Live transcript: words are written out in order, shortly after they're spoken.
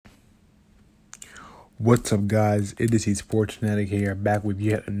What's up, guys? It is Sports Fanatic here, back with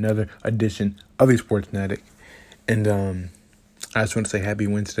yet another edition of the Sports Fanatic. And I just want to say happy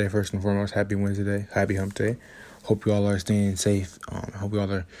Wednesday, first and foremost. Happy Wednesday, happy hump day. Hope you all are staying safe. Hope you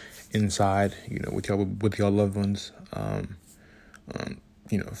all are inside, with y'all loved ones.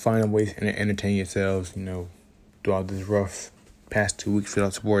 Find ways to entertain yourselves, throughout this rough past 2 weeks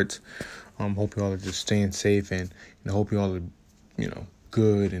without sports. Hope you all are just staying safe, and hope you all are,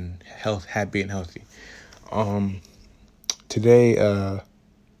 good and happy and healthy. Today,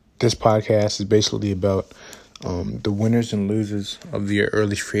 this podcast is basically about the winners and losers of the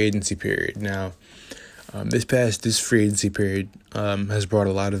early free agency period. Now, this free agency period has brought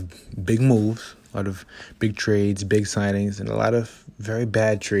a lot of big moves, a lot of big trades, big signings, and a lot of very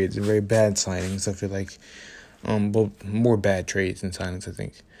bad trades and very bad signings. I feel like more bad trades than signings, I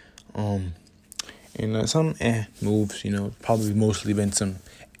think. And some moves, probably mostly been some.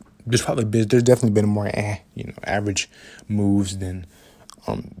 There's definitely been more average moves than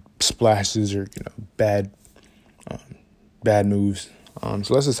splashes or bad moves.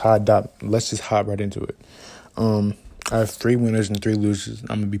 So let's just hop right into it. I have 3 winners and 3 losers.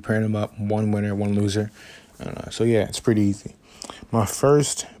 I'm gonna be pairing them up: 1 winner, 1 loser. So yeah, it's pretty easy. My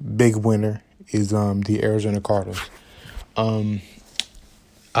first big winner is the Arizona Cardinals.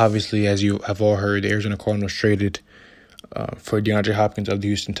 Obviously, as you have all heard, the Arizona Cardinals traded for DeAndre Hopkins of the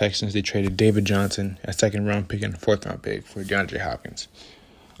Houston Texans. They traded David Johnson, a second-round pick and a fourth-round pick, for DeAndre Hopkins.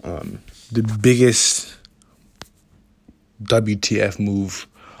 The biggest WTF move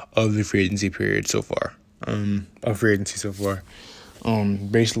of the free agency period so far.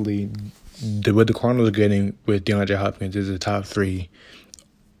 Basically, what the Cardinals are getting with DeAndre Hopkins is a top 3,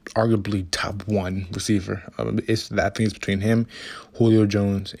 arguably top 1 receiver. I think it's between him, Julio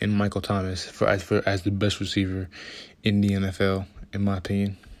Jones, and Michael Thomas as the best receiver in the NFL, in my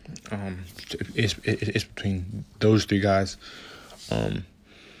opinion. It's between those 3 guys. But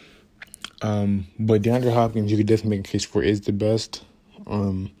DeAndre Hopkins, you could definitely make a case for is the best.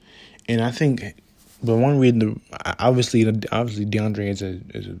 And I think the one reason, obviously DeAndre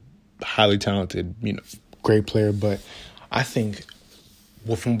is a highly talented, great player. But I think,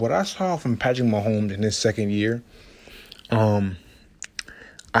 from what I saw from Patrick Mahomes in his second year,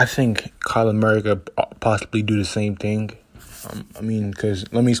 I think Kyler Murray could possibly do the same thing. Because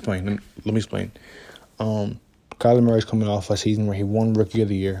let me explain. Kyler Murray's coming off a season where he won Rookie of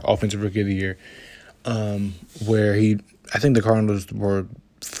the Year, Offensive Rookie of the Year, where I think the Cardinals were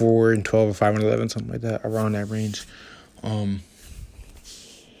 4-12 or 5-11, something like that, around that range.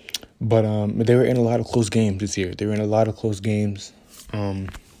 But they were in a lot of close games this year.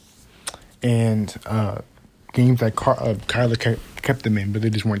 And games that Kyler kept them in, but they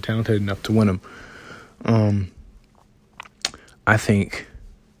just weren't talented enough to win them. I think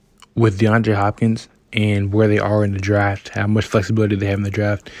with DeAndre Hopkins and where they are in the draft, how much flexibility they have in the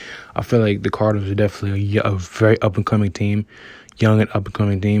draft, I feel like the Cardinals are definitely a very up-and-coming team, young and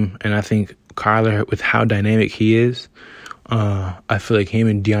up-and-coming team. And I think Kyler, with how dynamic he is, I feel like him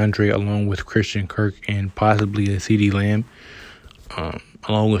and DeAndre, along with Christian Kirk and possibly a CeeDee Lamb,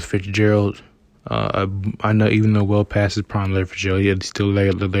 along with Fitzgerald, I know even though well past his prime Larry Fitzgerald, he's still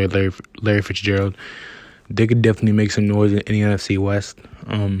Larry Fitzgerald, they could definitely make some noise in the NFC West,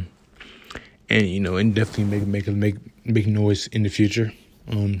 and definitely make noise in the future.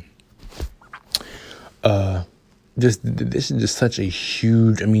 This is just such a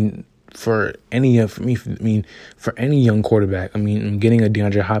huge. For any young quarterback, getting a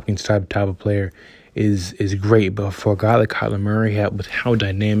DeAndre Hopkins type of player is great. But for a guy like Kyler Murray, with how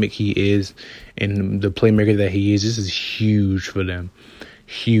dynamic he is and the playmaker that he is, this is huge for them.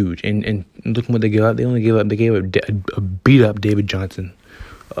 Huge. And look what they gave up. They gave up a beat up David Johnson,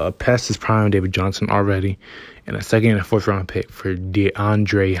 past his prime David Johnson already, and a second and a fourth-round pick for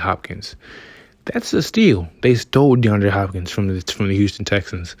DeAndre Hopkins. That's a steal. They stole DeAndre Hopkins from the Houston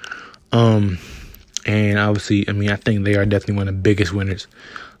Texans. And obviously, I think they are definitely one of the biggest winners,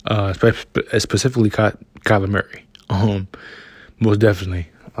 specifically Kyler Murray. Most definitely.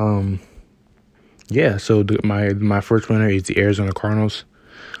 So my first winner is the Arizona Cardinals.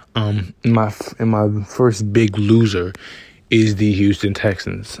 My first big loser is the Houston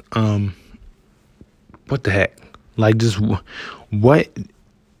Texans. What the heck? What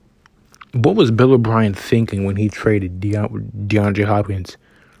was Bill O'Brien thinking when he traded DeAndre Hopkins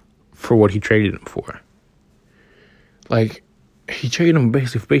for what he traded him for? He traded him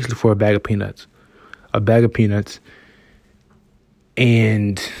basically for a bag of peanuts. And, a bag of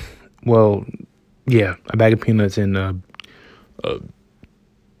peanuts and a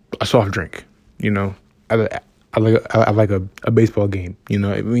soft drink, I like a baseball game. You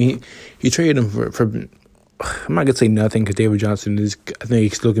know, I mean, he traded him for I'm not gonna say nothing because David Johnson is. I think he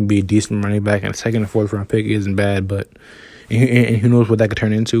still can be a decent running back, and a second and fourth round pick isn't bad. But and who knows what that could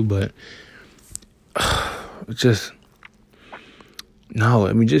turn into? But just no.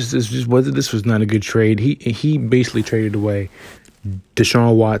 I mean, this was not a good trade. He basically traded away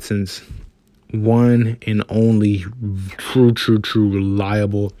Deshaun Watson's one and only true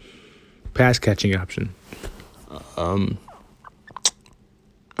reliable pass catching option.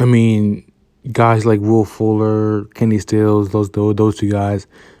 I mean, guys like Will Fuller, Kenny Stills, those two guys.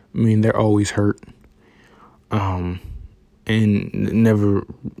 I mean, they're always hurt. And never. I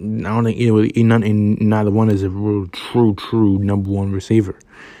don't think neither one is a real true number one receiver,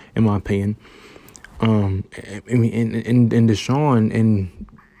 in my opinion. I mean, and Deshaun and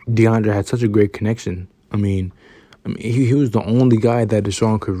DeAndre had such a great connection. I mean, he was the only guy that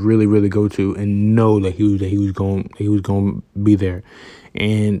Deshaun could really go to and know that he was going to be there,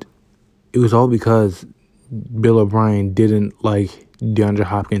 and it was all because Bill O'Brien didn't like DeAndre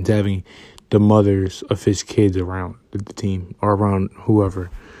Hopkins having the mothers of his kids around the team or around whoever.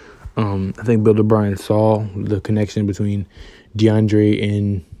 I think Bill O'Brien saw the connection between DeAndre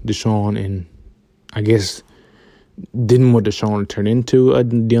and Deshaun, and I guess didn't want Deshaun to turn into a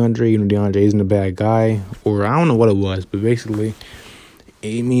DeAndre. You know, DeAndre isn't a bad guy, or I don't know what it was, but basically,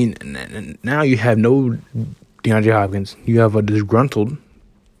 I mean, now you have no DeAndre Hopkins. You have a disgruntled,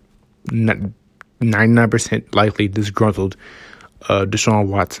 99% likely disgruntled Deshaun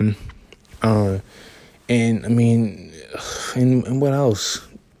Watson. And I mean, and what else?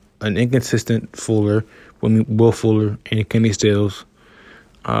 An inconsistent Fuller, Will Fuller and Kenny Stills.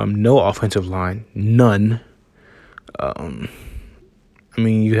 No offensive line, none. I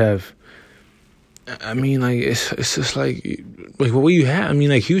mean, you have. I mean, like it's just like what you have. I mean,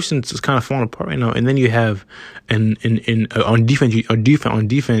 like Houston's kind of falling apart right now, and then you have, on defense, you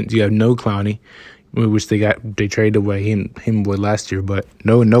have no Clowney, which they traded away him with last year, but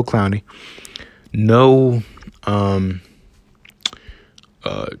no Clowney, no. I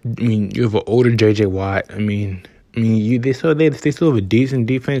mean, you have an older J.J. Watt. I mean, they still have a decent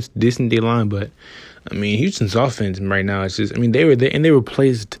defense, decent D line, but I mean, Houston's offense right now is just. I mean, they were there and they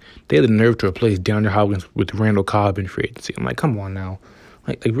replaced. They had the nerve to replace DeAndre Hopkins with Randall Cobb in free agency. I'm like, come on now,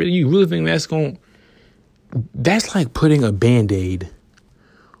 like really, you really think that's going? That's like putting a Band-Aid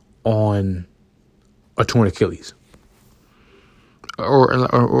on a torn Achilles, or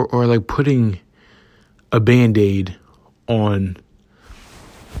like putting a Band-Aid on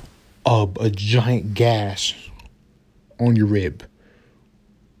a giant gash on your rib,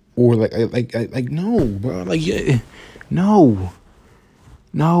 or like no, bro, like yeah, no,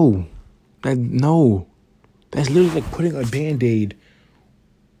 that's literally like putting a Band-Aid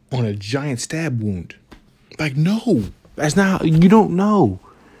on a giant stab wound. Like no, that's not. You don't know.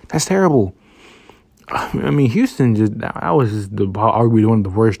 That's terrible. I mean, Houston that was just arguably one of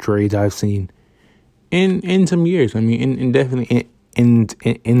the worst trades I've seen in some years. I mean, in definitely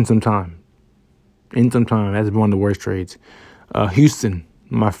in some time. In some time, that's one of the worst trades. Houston,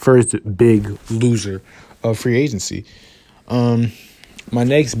 my first big loser of free agency. My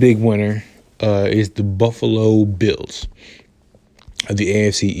next big winner is the Buffalo Bills of the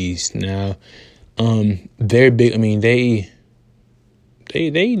AFC East. Now, they're big. I mean, they.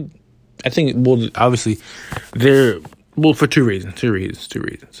 I think. Well, obviously, they're for two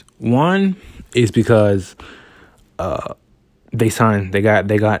reasons. One is because they got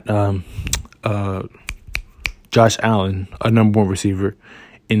Josh Allen, a number one receiver,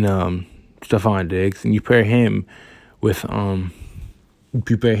 in Stephon Diggs, and you pair him with I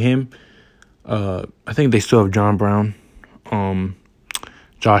think they still have John Brown,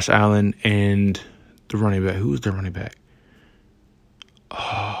 Josh Allen, and the running back. Who's the running back?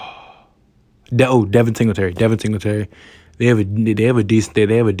 Devin Singletary. They have a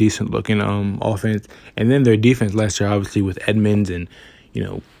decent looking offense, and then their defense last year, obviously with Edmonds and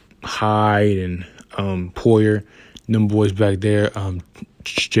Hyde and Poyer, them boys back there.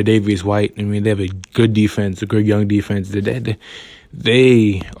 Tre'Davious White. I mean, they have a good defense, a good young defense.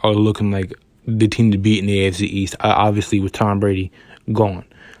 They are looking like the team to beat in the AFC East. Obviously, with Tom Brady gone.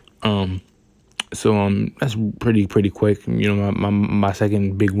 So that's pretty quick. My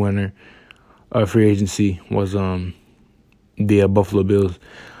second big winner of free agency was the Buffalo Bills.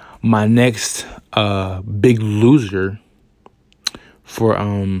 My next big loser for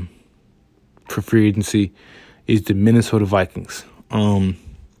free agency is the Minnesota Vikings. The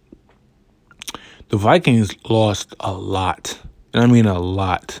Vikings lost a lot, and I mean a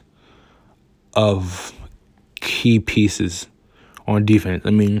lot, of key pieces on defense.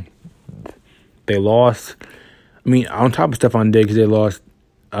 I mean, they lost I mean, on top of Stephon Diggs, they lost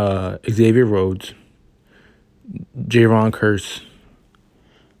Xavier Rhodes, Javon Curse,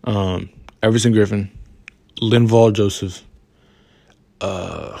 Everson Griffin, Linval Joseph.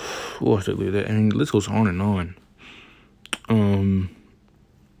 Who else did they leave? I mean, the list goes on and on. I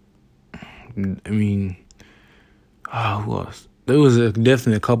mean, who else? There was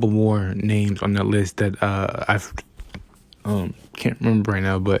definitely a couple more names on that list that I can't remember right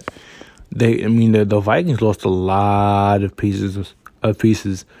now. But the Vikings lost a lot of pieces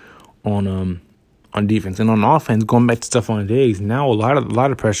on defense, and on offense. Going back to Stephon Diggs, now a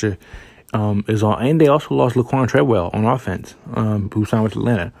lot of pressure is on, and they also lost Laquan Treadwell on offense, who signed with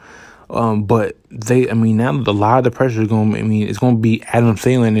Atlanta. But now a lot of the pressure is going. It's going to be Adam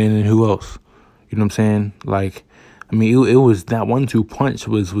Thielen and who else? You know what I'm saying? Like, it was that 1-2 punch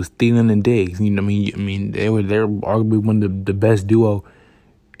was Thielen and Diggs. You know what I mean? They're arguably one of the best duo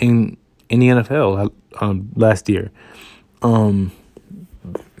in the NFL last year. And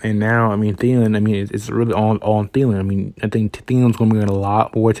now, Thielen. It's really all on Thielen. I think Thielen's going to get a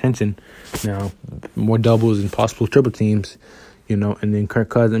lot more attention now, more doubles and possible triple teams. And then Kirk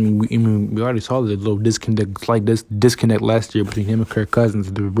Cousins. We already saw the little disconnect last year between him and Kirk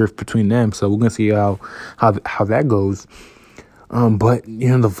Cousins, the rift between them. So we're gonna see how that goes. But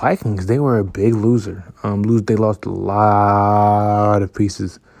the Vikings, they were a big loser. They lost a lot of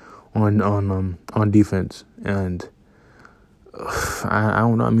pieces on defense, and I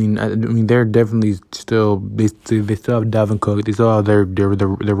don't know. They're definitely still they still have Dalvin Cook. They still have their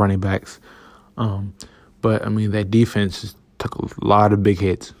running backs. But that defense took a lot of big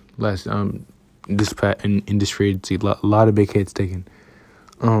hits last in this free agency. A lot of big hits taken.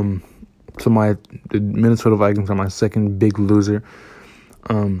 So the Minnesota Vikings are my second big loser.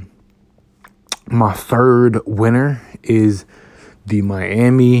 My third winner is the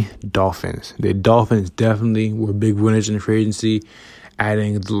Miami Dolphins. The Dolphins definitely were big winners in the free agency,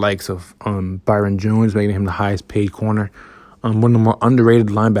 adding the likes of Byron Jones, making him the highest paid corner. One of the more underrated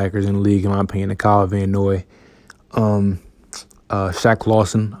linebackers in the league, in my opinion, Kyle Van Noy. Shaq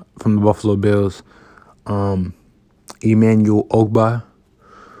Lawson from the Buffalo Bills, Emmanuel Ogbah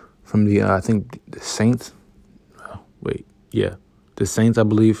from the the Saints. The Saints, I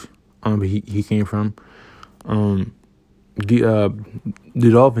believe. He came from. The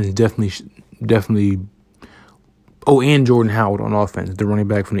Dolphins definitely. Oh, and Jordan Howard on offense, the running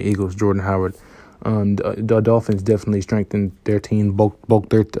back from the Eagles, Jordan Howard. The Dolphins definitely strengthened their team, bulked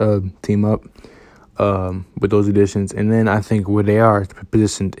their team up. With those additions, and then I think where they are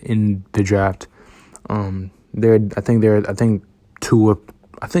positioned in the draft, I definitely think Tua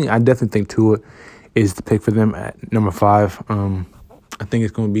is the pick for them at number 5. I think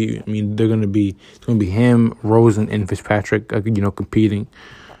it's going to be. It's going to be him, Rosen, and Fitzpatrick. Competing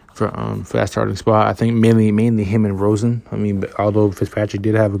for that starting spot. I think mainly him and Rosen. But although Fitzpatrick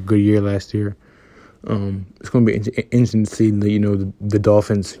did have a good year last year. It's going to be interesting to see the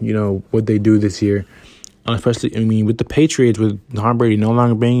Dolphins, what they do this year, especially with the Patriots, with Tom Brady no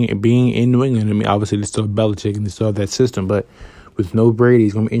longer being in New England. Obviously they still have Belichick and they still have that system, but with no Brady,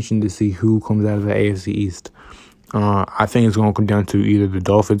 it's going to be interesting to see who comes out of the AFC East. I think it's going to come down to either the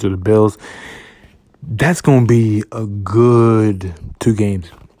Dolphins or the Bills. That's going to be a good 2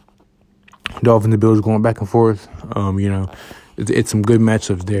 games. Dolphins and Bills going back and forth. It's some good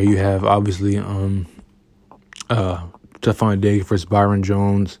matchups there. You have obviously Stephon Diggs versus Byron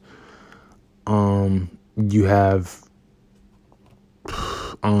Jones. You have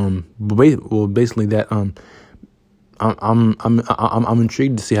basically that. I'm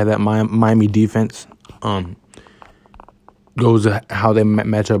intrigued to see how that Miami defense goes. How they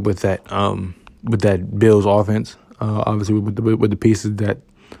match up with that Bills offense. Obviously with the pieces that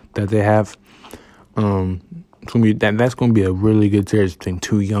they have. It's gonna be that's gonna be a really good series between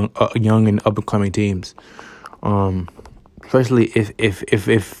 2 young and up and coming teams. Especially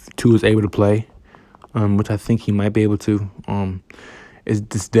if 2 is able to play, which I think he might be able to.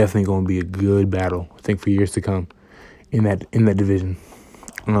 It's definitely gonna be a good battle, I think, for years to come in that division.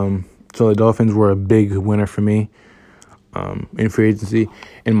 So the Dolphins were a big winner for me in free agency,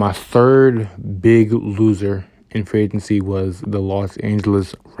 and my third big loser in free agency was the Los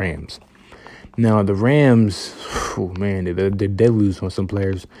Angeles Rams. Now, the Rams, they did lose on some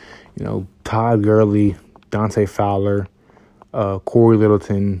players. Todd Gurley, Dante Fowler, Corey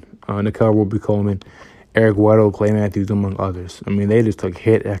Littleton, Nicole Roby-Coleman, Eric Weddle, Clay Matthews, among others. They just took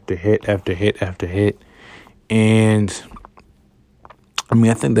hit after hit after hit after hit. And,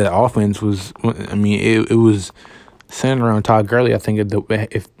 I think that offense was, it was centered around Todd Gurley. I think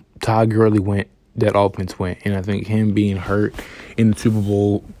if Todd Gurley went, that offense went. And I think him being hurt in the Super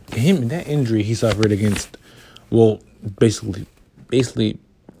Bowl, that injury he suffered against Well, basically,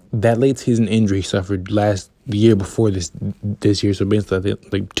 that late season injury he suffered the year before this year. So basically, I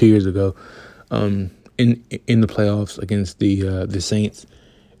think, like 2 years ago, in the playoffs against the Saints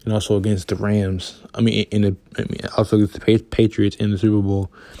and also against the Rams. Also against the Patriots in the Super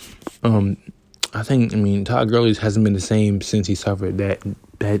Bowl. Todd Gurley hasn't been the same since he suffered that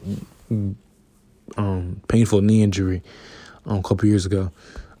painful knee injury a couple years ago.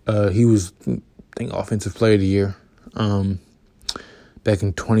 He was, I think, Offensive Player of the Year back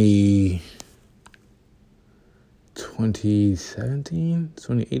in 2017,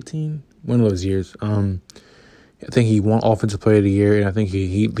 2018, one of those years. I think he won Offensive Player of the Year, and I think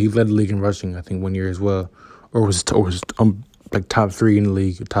he led the league in rushing, I think, one year as well. Or was like top 3 in the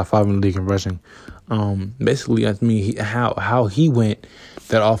league, top 5 in the league in rushing. How he went,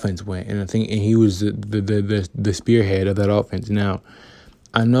 that offense went, and he was the spearhead of that offense. Now,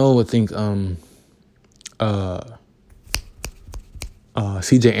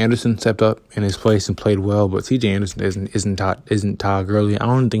 C.J. Anderson stepped up in his place and played well, but C.J. Anderson isn't Todd Gurley. I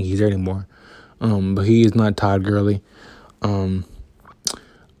don't think he's there anymore. But he is not Todd Gurley.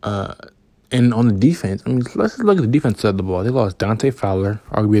 And on the defense, let's look at the defense side of the ball. They lost Dante Fowler,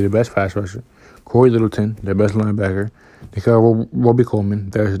 arguably their best pass rusher, Corey Littleton, their best linebacker, they got Robbie Coleman,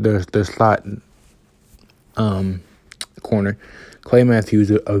 their slot corner, Clay Matthews,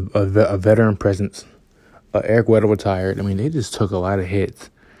 a veteran presence, Eric Weddle retired. They just took a lot of hits,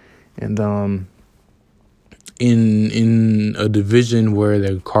 and in a division where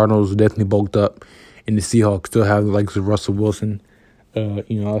the Cardinals definitely bulked up, and the Seahawks still have the likes of Russell Wilson.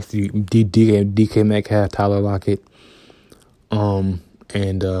 Obviously DK Metcalf, Tyler Lockett, and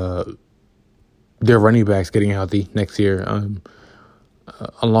their running backs getting healthy next year.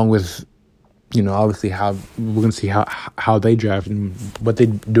 Along with, obviously how we're gonna see how they draft and what they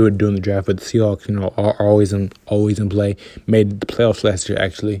do during the draft. But the Seahawks, are always in play. Made the playoffs last year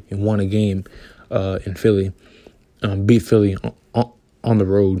actually and won a game in Philly, beat Philly on the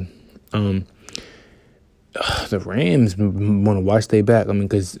road. The Rams want to watch they back.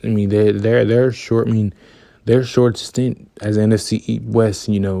 Because they're short. Their short stint as NFC West,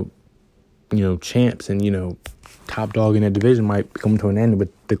 champs and top dog in that division might come to an end with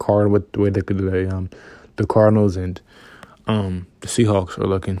the Cardinals and the Seahawks are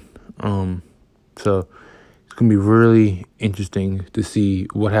looking. So it's gonna be really interesting to see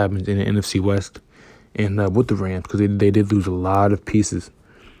what happens in the NFC West and with the Rams, because they did lose a lot of pieces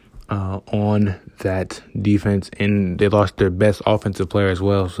on that defense, and they lost their best offensive player as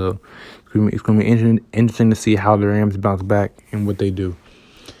well. So it's going to be interesting to see how the Rams bounce back and what they do.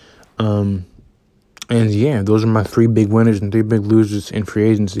 And yeah, those are my 3 big winners and 3 big losers in free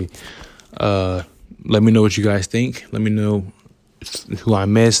agency. Let me know what you guys think. Let me know who I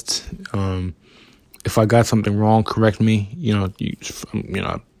missed. If I got something wrong, correct me.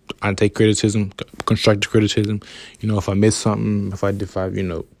 I take criticism, constructive criticism. If I missed something, if I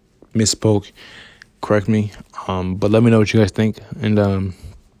misspoke, correct me. But let me know what you guys think. And that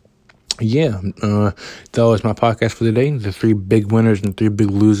was my podcast for today. The 3 big winners and 3 big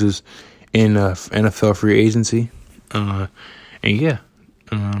losers in NFL free agency.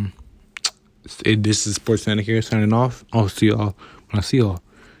 This is Sports Fanatic here signing off. I'll see y'all when I see y'all.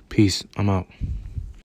 Peace. I'm out.